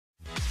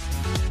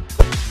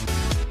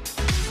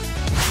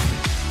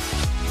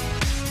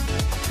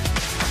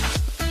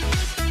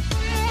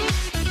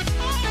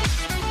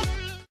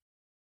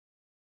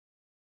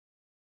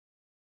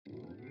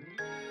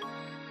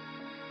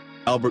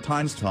Albert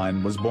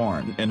Einstein was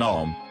born in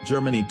Ulm,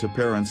 Germany to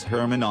parents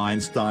Hermann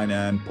Einstein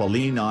and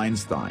Pauline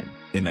Einstein,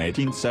 in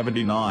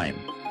 1879.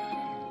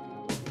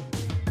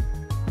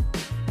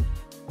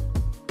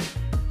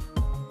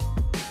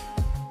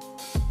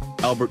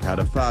 Albert had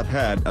a fat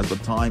head at the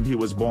time he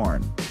was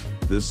born.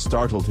 This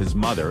startled his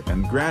mother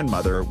and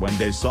grandmother when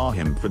they saw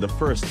him for the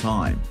first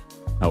time.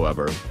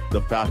 However,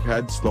 the fat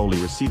head slowly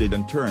receded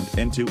and turned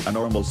into a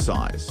normal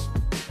size.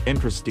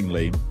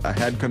 Interestingly, a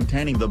head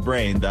containing the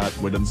brain that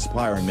would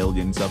inspire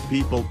millions of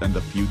people in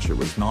the future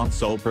was not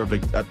so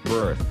perfect at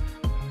birth.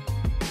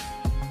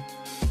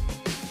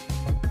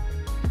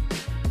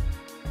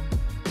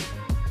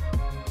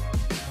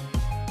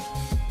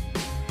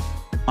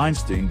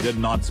 Einstein did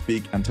not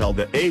speak until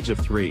the age of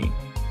 3.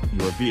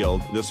 He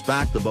revealed this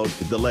fact about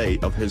the delay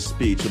of his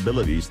speech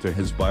abilities to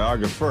his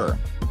biographer.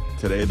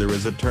 Today there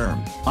is a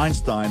term,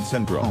 Einstein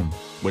syndrome,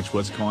 which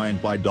was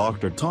coined by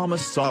Dr.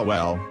 Thomas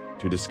Sowell,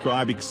 to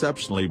describe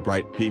exceptionally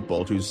bright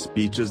people whose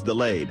speech is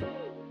delayed.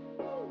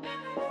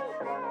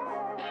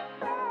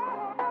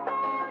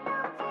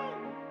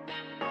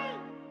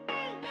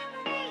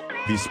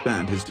 He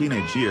spent his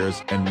teenage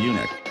years in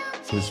Munich.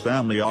 His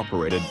family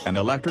operated an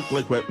electrical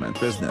equipment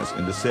business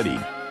in the city.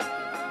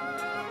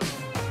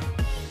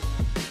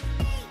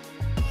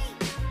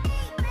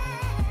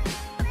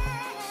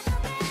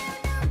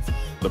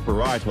 The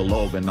parietal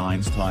lobe in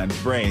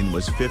Einstein's brain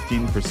was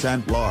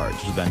 15%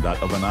 larger than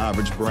that of an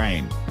average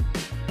brain.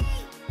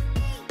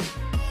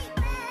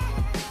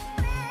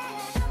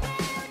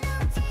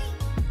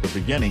 The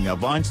beginning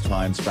of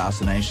Einstein's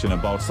fascination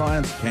about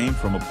science came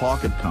from a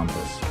pocket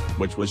compass,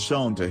 which was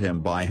shown to him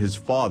by his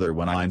father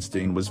when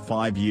Einstein was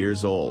 5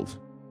 years old.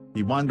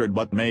 He wondered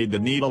what made the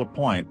needle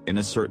point in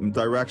a certain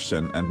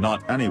direction and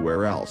not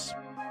anywhere else.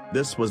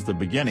 This was the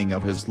beginning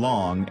of his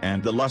long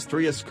and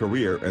illustrious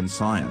career in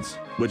science,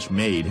 which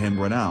made him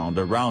renowned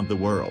around the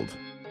world.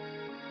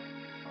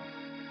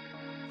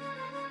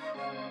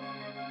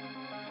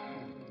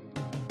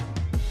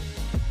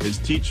 His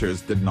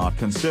teachers did not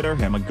consider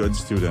him a good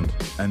student,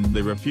 and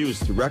they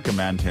refused to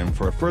recommend him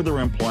for further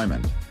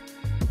employment.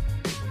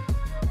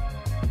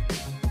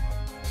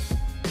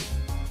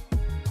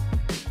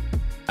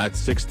 At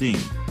 16,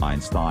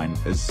 Einstein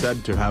is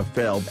said to have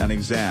failed an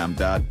exam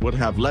that would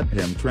have let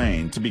him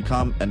train to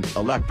become an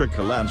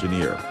electrical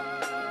engineer.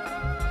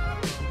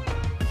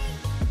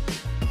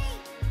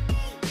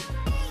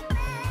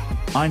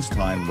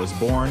 Einstein was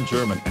born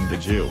German and a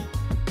Jew.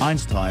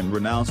 Einstein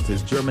renounced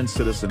his German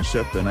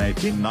citizenship in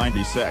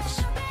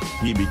 1896.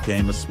 He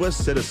became a Swiss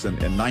citizen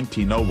in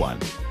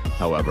 1901.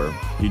 However,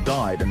 he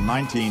died in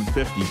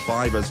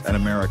 1955 as an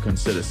American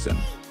citizen.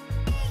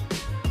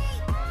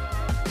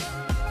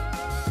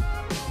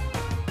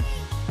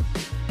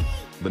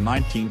 The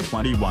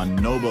 1921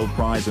 Nobel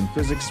Prize in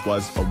Physics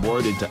was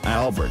awarded to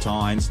Albert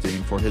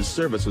Einstein for his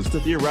services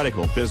to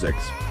theoretical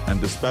physics,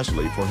 and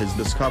especially for his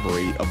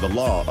discovery of the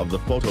law of the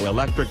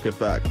photoelectric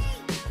effect.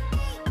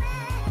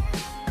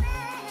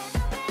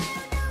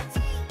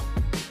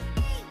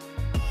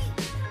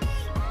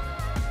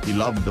 He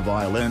loved the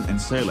violin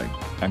and sailing,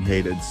 and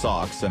hated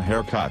socks and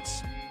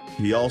haircuts.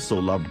 He also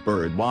loved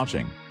bird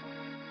watching.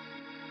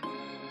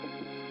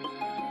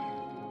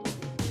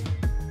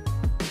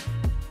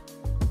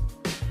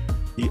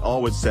 He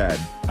always said,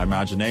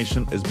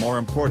 "Imagination is more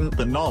important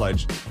than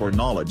knowledge, for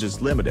knowledge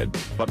is limited,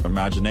 but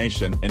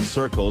imagination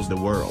encircles the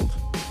world."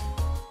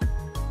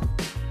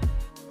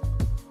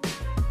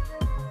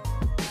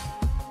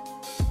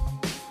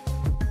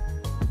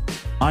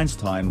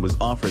 Einstein was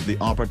offered the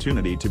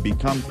opportunity to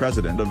become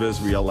president of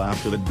Israel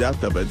after the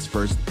death of its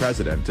first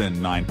president in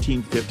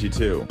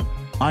 1952.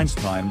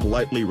 Einstein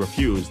politely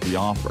refused the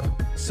offer,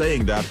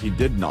 saying that he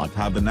did not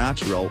have the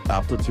natural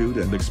aptitude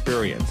and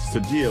experience to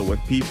deal with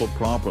people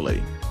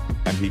properly,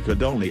 and he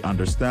could only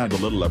understand a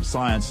little of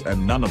science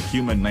and none of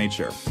human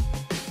nature.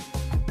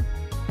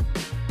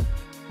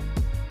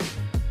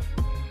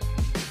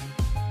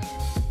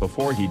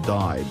 Before he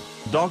died,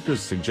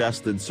 doctors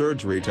suggested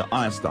surgery to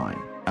Einstein,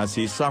 as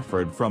he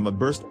suffered from a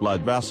burst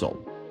blood vessel.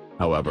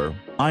 However,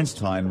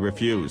 Einstein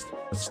refused,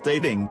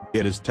 stating,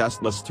 "It is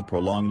tasteless to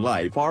prolong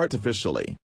life artificially."